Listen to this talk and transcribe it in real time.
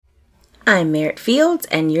I'm Merritt Fields,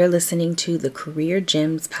 and you're listening to the Career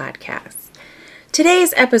Gems podcast.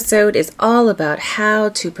 Today's episode is all about how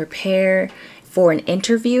to prepare for an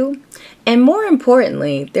interview, and more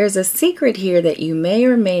importantly, there's a secret here that you may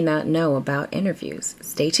or may not know about interviews.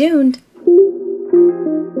 Stay tuned.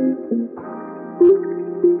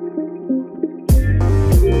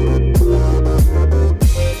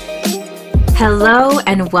 Hello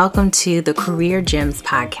and welcome to the Career Gems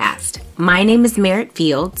podcast. My name is Merritt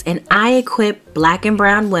Fields, and I equip Black and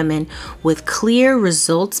brown women with clear,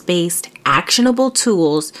 results-based, actionable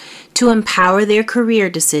tools to empower their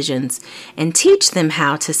career decisions and teach them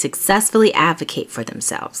how to successfully advocate for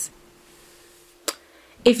themselves.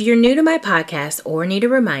 If you're new to my podcast or need a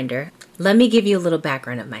reminder, let me give you a little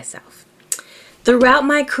background of myself. Throughout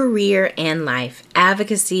my career and life,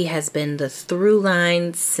 advocacy has been the through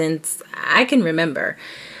line since I can remember.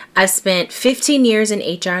 I've spent 15 years in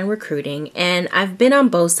HR and recruiting, and I've been on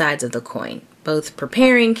both sides of the coin, both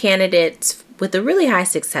preparing candidates with a really high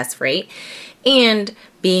success rate and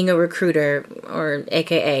being a recruiter, or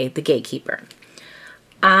AKA the gatekeeper.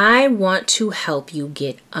 I want to help you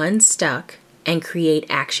get unstuck and create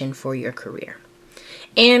action for your career.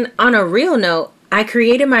 And on a real note, I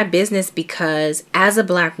created my business because as a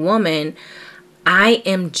Black woman, I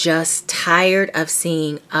am just tired of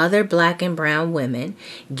seeing other Black and brown women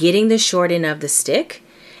getting the short end of the stick,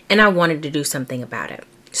 and I wanted to do something about it.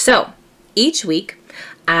 So each week,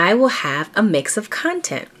 I will have a mix of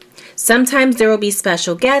content. Sometimes there will be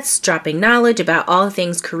special guests dropping knowledge about all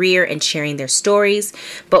things career and sharing their stories.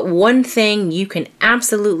 But one thing you can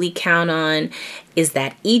absolutely count on is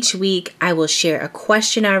that each week I will share a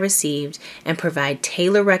question I received and provide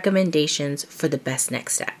tailored recommendations for the best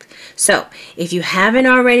next step. So if you haven't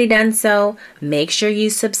already done so, make sure you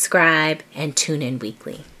subscribe and tune in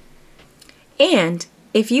weekly. And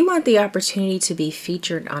if you want the opportunity to be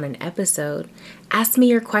featured on an episode, ask me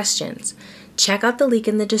your questions. Check out the link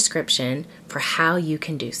in the description for how you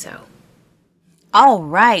can do so. All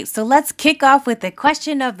right, so let's kick off with the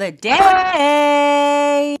question of the day.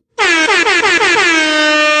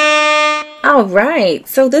 All right,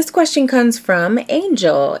 so this question comes from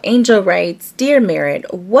Angel. Angel writes, "Dear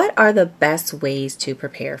Merritt, what are the best ways to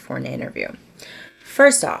prepare for an interview?"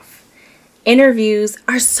 First off, interviews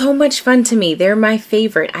are so much fun to me. They're my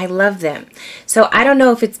favorite. I love them. So I don't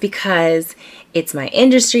know if it's because it's my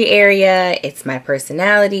industry area, it's my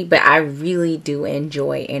personality, but I really do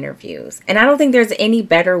enjoy interviews. And I don't think there's any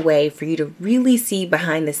better way for you to really see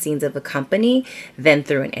behind the scenes of a company than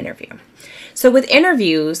through an interview. So with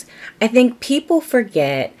interviews, I think people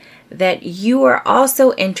forget that you are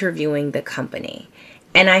also interviewing the company.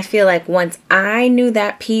 And I feel like once I knew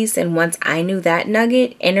that piece and once I knew that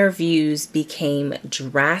nugget, interviews became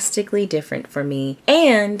drastically different for me.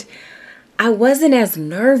 And I wasn't as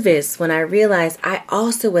nervous when I realized I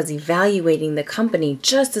also was evaluating the company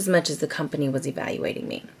just as much as the company was evaluating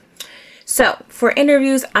me. So for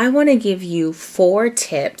interviews, I want to give you 4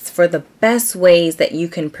 tips for the best ways that you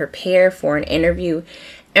can prepare for an interview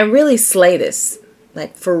and really slay this,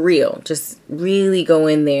 like for real. Just really go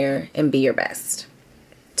in there and be your best.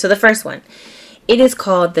 So the first one, it is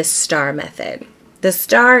called the STAR method. The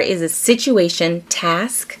STAR is a situation,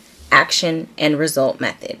 task, action, and result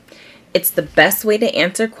method. It's the best way to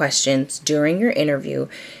answer questions during your interview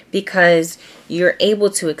because you're able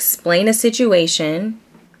to explain a situation,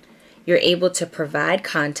 you're able to provide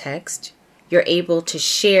context, you're able to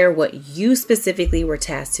share what you specifically were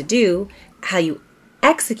tasked to do, how you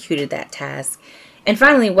executed that task, and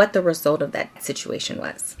finally, what the result of that situation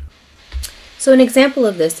was. So an example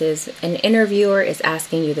of this is an interviewer is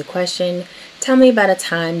asking you the question, "Tell me about a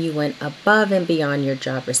time you went above and beyond your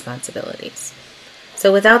job responsibilities."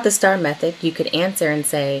 So without the STAR method, you could answer and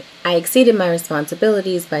say, "I exceeded my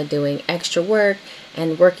responsibilities by doing extra work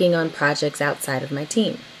and working on projects outside of my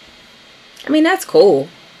team." I mean, that's cool.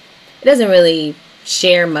 It doesn't really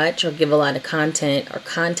share much or give a lot of content or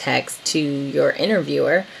context to your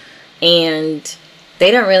interviewer, and they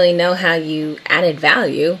don't really know how you added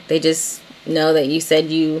value. They just know that you said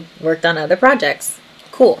you worked on other projects.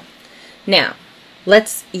 Cool. Now,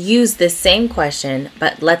 let's use this same question,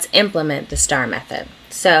 but let's implement the STAR method.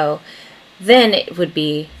 So then it would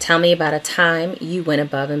be, "Tell me about a time you went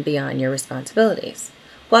above and beyond your responsibilities."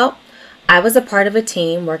 Well, I was a part of a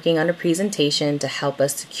team working on a presentation to help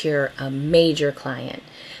us secure a major client.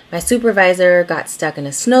 My supervisor got stuck in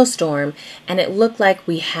a snowstorm, and it looked like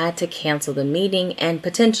we had to cancel the meeting and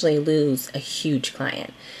potentially lose a huge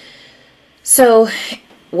client. So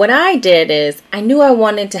what I did is I knew I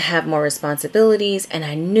wanted to have more responsibilities, and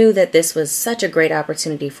I knew that this was such a great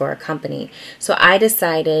opportunity for our company. So I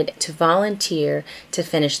decided to volunteer to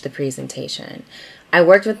finish the presentation. I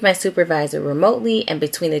worked with my supervisor remotely, and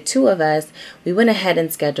between the two of us, we went ahead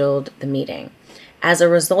and scheduled the meeting. As a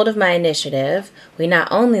result of my initiative, we not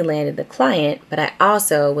only landed the client, but I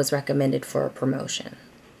also was recommended for a promotion.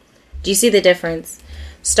 Do you see the difference?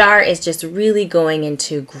 STAR is just really going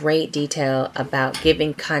into great detail about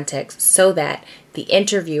giving context so that the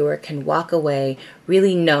interviewer can walk away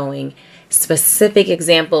really knowing specific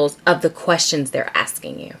examples of the questions they're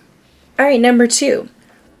asking you. All right, number 2,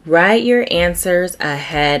 write your answers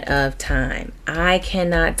ahead of time. I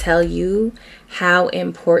cannot tell you how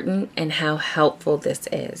important and how helpful this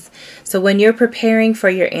is. So when you're preparing for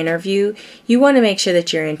your interview, you want to make sure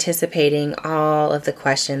that you're anticipating all of the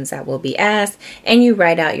questions that will be asked and you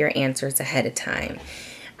write out your answers ahead of time.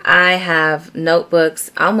 I have notebooks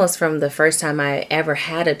almost from the first time I ever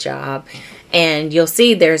had a job, and you'll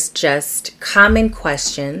see there's just common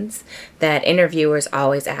questions that interviewers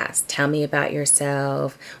always ask. Tell me about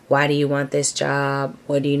yourself. Why do you want this job?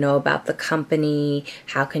 What do you know about the company?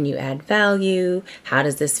 How can you add value? How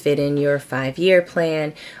does this fit in your 5-year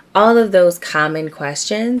plan? All of those common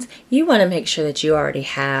questions, you want to make sure that you already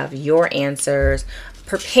have your answers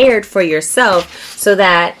prepared for yourself so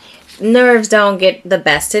that nerves don't get the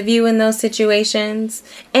best of you in those situations,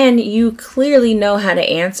 and you clearly know how to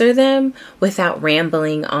answer them without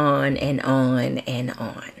rambling on and on and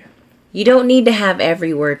on. You don't need to have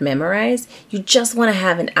every word memorized. You just want to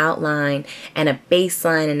have an outline and a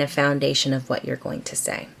baseline and a foundation of what you're going to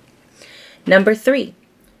say. Number 3,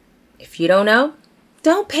 if you don't know,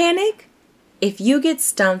 don't panic. If you get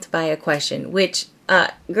stumped by a question, which,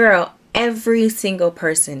 girl, every single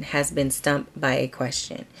person has been stumped by a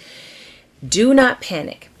question. Do not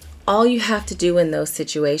panic. All you have to do in those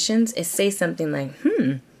situations is say something like,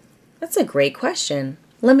 that's a great question.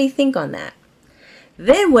 Let me think on that.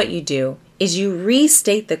 Then what you do is you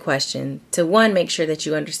restate the question to, 1, make sure that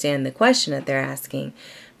you understand the question that they're asking.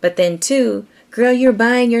 But then 2, girl, you're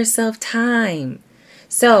buying yourself time.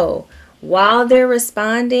 So while they're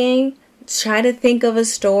responding, try to think of a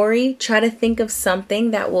story. Try to think of something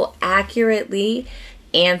that will accurately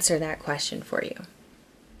answer that question for you.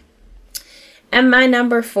 And my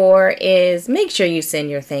number 4 is make sure you send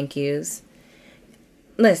your thank yous.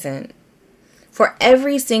 Listen, for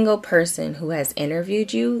every single person who has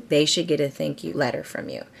interviewed you, they should get a thank you letter from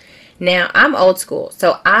you. Now, I'm old school,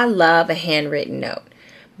 so I love a handwritten note.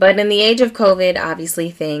 But in the age of COVID, obviously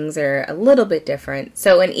things are a little bit different.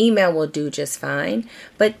 So an email will do just fine,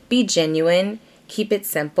 but be genuine, keep it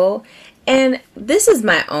simple. And this is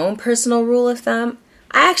my own personal rule of thumb.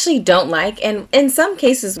 I actually don't like, and in some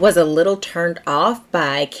cases was a little turned off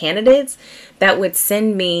by candidates that would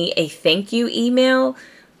send me a thank you email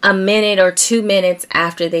a minute or 2 minutes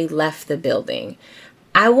after they left the building.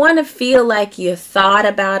 I want to feel like you thought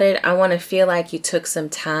about it. I want to feel like you took some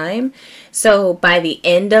time. So by the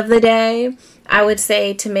end of the day, I would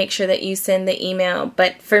say to make sure that you send the email.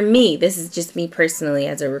 But for me, this is just me personally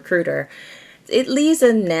as a recruiter, it leaves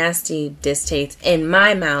a nasty distaste in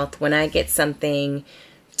my mouth when I get something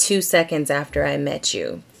 2 seconds after I met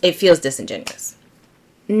you. It feels disingenuous.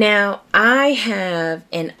 Now, I have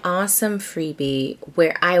an awesome freebie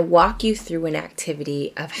where I walk you through an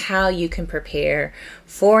activity of how you can prepare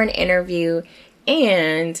for an interview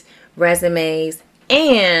and resumes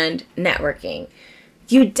and networking.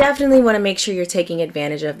 You definitely want to make sure you're taking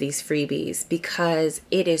advantage of these freebies because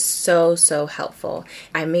it is so, so helpful.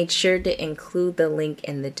 I made sure to include the link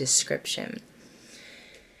in the description.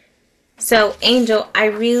 So, Angel, I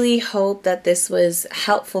really hope that this was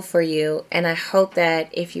helpful for you, and I hope that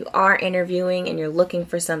if you are interviewing and you're looking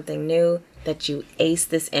for something new, that you ace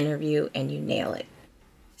this interview and you nail it.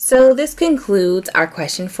 So this concludes our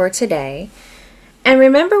question for today. And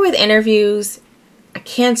remember, with interviews, I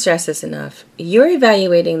can't stress this enough. You're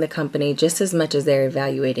evaluating the company just as much as they're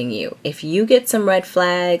evaluating you. If you get some red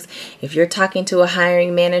flags, if you're talking to a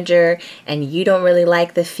hiring manager and you don't really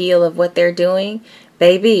like the feel of what they're doing,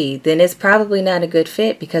 baby, then it's probably not a good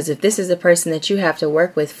fit, because if this is a person that you have to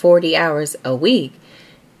work with 40 hours a week,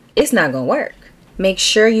 it's not going to work. Make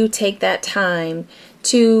sure you take that time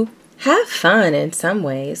to have fun in some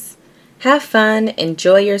ways. Have fun,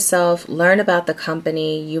 enjoy yourself, learn about the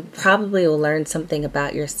company. You probably will learn something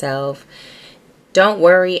about yourself. Don't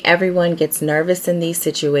worry, everyone gets nervous in these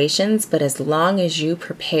situations, but as long as you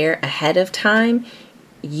prepare ahead of time,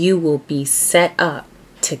 you will be set up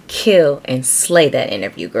to kill and slay that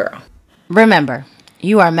interview, girl. Remember,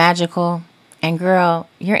 you are magical, and girl,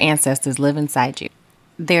 your ancestors live inside you.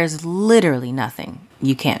 There's literally nothing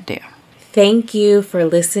you can't do. Thank you for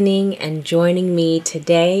listening and joining me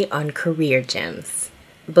today on Career Gems.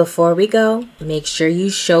 Before we go, make sure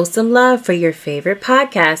you show some love for your favorite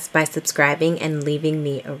podcast by subscribing and leaving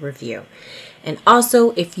me a review. And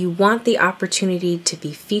also, if you want the opportunity to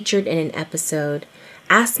be featured in an episode,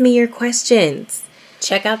 ask me your questions.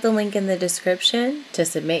 Check out the link in the description to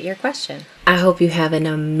submit your question. I hope you have an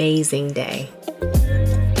amazing day.